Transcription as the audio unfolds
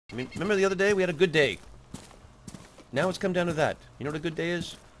I mean, remember the other day? We had a good day. Now it's come down to that. You know what a good day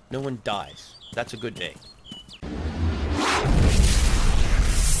is? No one dies. That's a good day.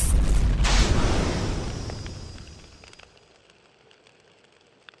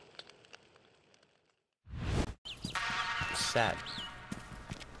 It's sad.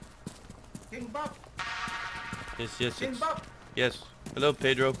 King Bob. Yes, yes, King it's... Bob. Yes. Hello,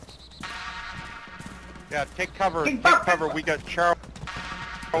 Pedro. Yeah, take cover. King Take Bob. cover. We got Charlie.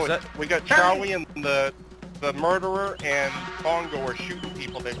 We got Charlie and the murderer and Bongo are shooting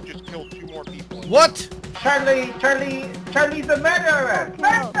people. They've just killed 2 more people. What? Charlie's the murderer.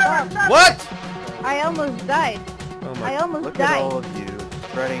 What? I almost died. Oh my... I almost Look died. at all of you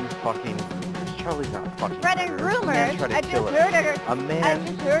spreading fucking... Charlie's not a fucking Spreading murderer. rumors. A man tried to I just kill heard her. her. A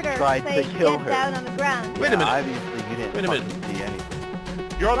man tried say to kill get her. down on the ground. Wait a minute. Obviously you didn't Wait a minute. fucking see anything.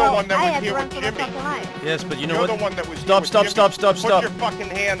 You're the Well, one that I was had here to run with for my Jimmy. fucking life. Yes, but you know You're what? the one that was Stop, here with stop, Jimmy. stop, stop, stop. Put your fucking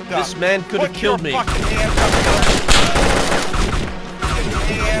hands up. This man could have killed me. Put your fucking hands up.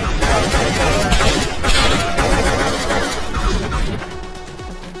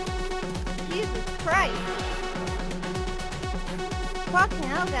 Jesus Christ. Fucking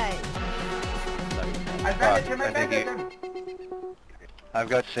hell, guys. I bandaged him, I I think bandaged him. I've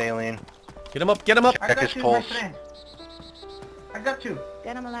got saline. Get him up, get him up. I Check got his you, pulse. my friend. I got you.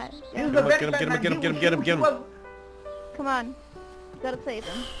 Get him alive. He's Yeah. the Get him, best get him, man, get him, man. get him, get him. Come on. You gotta save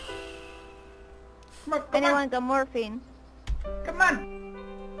him. Come on, Anyone got morphine? come on.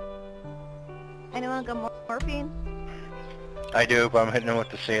 Anyone got morphine? I do, but I'm hitting him with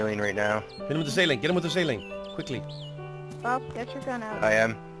the saline right now. Get him with the saline, get him with the saline. Quickly. Bob, get your gun out. I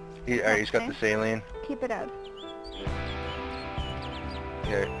am. He's got Okay. the saline. Keep it out.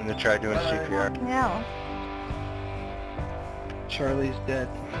 Yeah, I'm gonna try doing CPR. Fucking hell. Charlie's dead.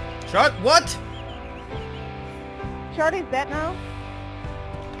 Shot, what? Charlie's dead now?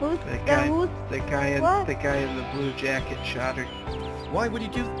 Who's The What? guy in the blue jacket shot her. Why would you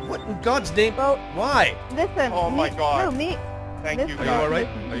do... What in God's name? Well, Why? listen. Oh my God. No, me. Thank listen, you, Are you alright?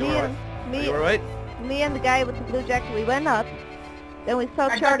 listen, Are you me alright? and- Are Me, you alright? me and the guy with the blue jacket, we went up. Then we saw I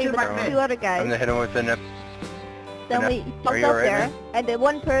got Charlie you, with my the friend. 2 other I'm guys. gonna hit him with the nip. Then we Are popped you up alright, there, man? and the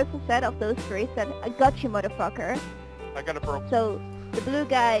one person said of those 3 said, "I got you, motherfucker." I got a broke. So the blue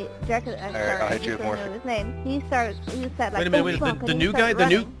guy, jacket, I'm Alright, sorry, I'll I hit you just with don't know his name. He said like, Wait a minute, "Oh, wait a fuck," minute. and The he new guy, started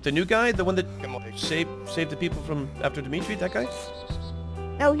running. the new guy, the one that Come on. saved the people from after Dimitri, that guy?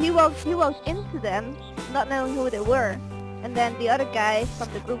 No, he walked into them, not knowing who they were. And then the other guy from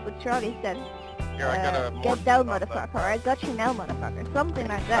the group with Charlie said, Here, I got a "Get down, motherfucker," or "I got you now, motherfucker," something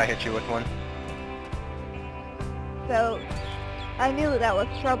like I that. hit you with one. So I knew that was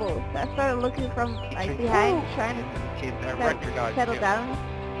trouble. So I started looking from like behind, trying to I recognize settle him. down.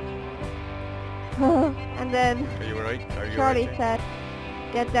 And then Are you alright? Are you Charlie alright? said,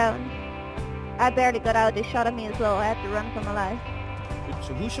 "Get down." I barely got out. They shot at me as well. I had to run for my life.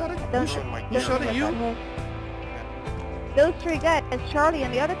 So who shot it? Don't- Who shot, Oh my who God. shot at you? Those 3 guys, Charlie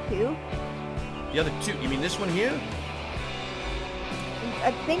and the other 2. The other 2. You mean this one here?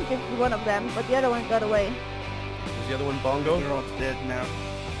 I think this is one of them, but the other one got away. Is the other one Bongo? They're all dead now.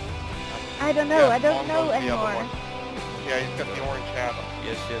 I don't know. Yeah, I don't know Bongo's the other anymore. one. Yeah, he's got the orange hat on.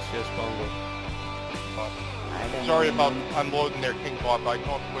 Yes, yes, yes, Bongo. I don't Sorry know. about unloading there, King Bob. I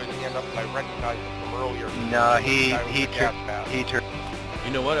don't put his hand up and I recognized him from earlier. No, The guy with the gas mask. he turned.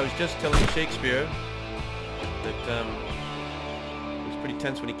 You know what? I was just telling Shakespeare that it was pretty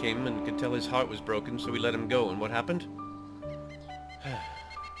tense when he came and could tell his heart was broken, so we let him go. And what happened?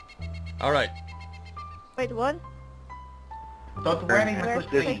 All right. Wait, what? Don't worry, Where's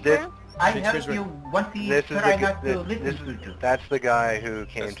Mr. This- Shakespeare? I Shakespeare's help you once he This is try the not to this, listen to you. that's the guy who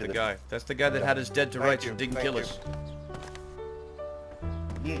came That's to the the guy. That's the guy that had us dead to Thank rights you, and didn't thank kill you. us.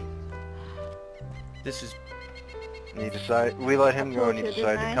 Yeah. This is... And he decided, we let him go and he told you,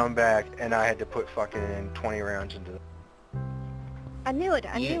 decided didn't to I? come back and I had to put fucking 20 rounds into it. I knew it.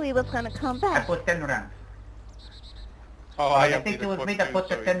 I Yeah. knew he was gonna come I back. put 10 rounds. Oh, I emptied think it the was clip me that too, put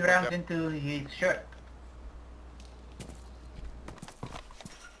the so 10 he- rounds yep. into his shirt.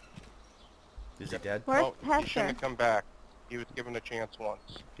 Is he dead? Where's Oh, he Pastor? shouldn't have come back. He was given a chance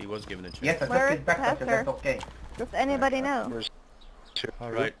once. He was given a chance. Yes, I Where took is his back, but Pastor? that's okay. Does anybody know? Where's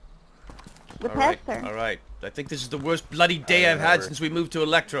All right. The All right. pastor. All right. I think this is the worst bloody day I've had remember. since we moved to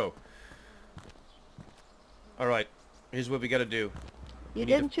Electro. All right. Here's what we got to do. You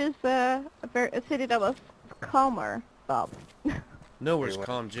need to- didn't choose a city that was calmer, Bob. Nowhere's Anyway.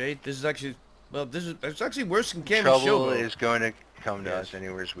 calm, Jade. This is actually... Well, it's actually worse than Cameron trouble Showboat. is going to come to Yes. us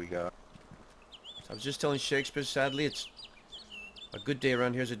anywhere as we go. I was just telling Shakespeare, sadly, it's a good day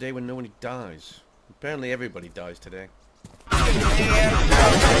around here is a day when nobody dies. Apparently everybody dies today.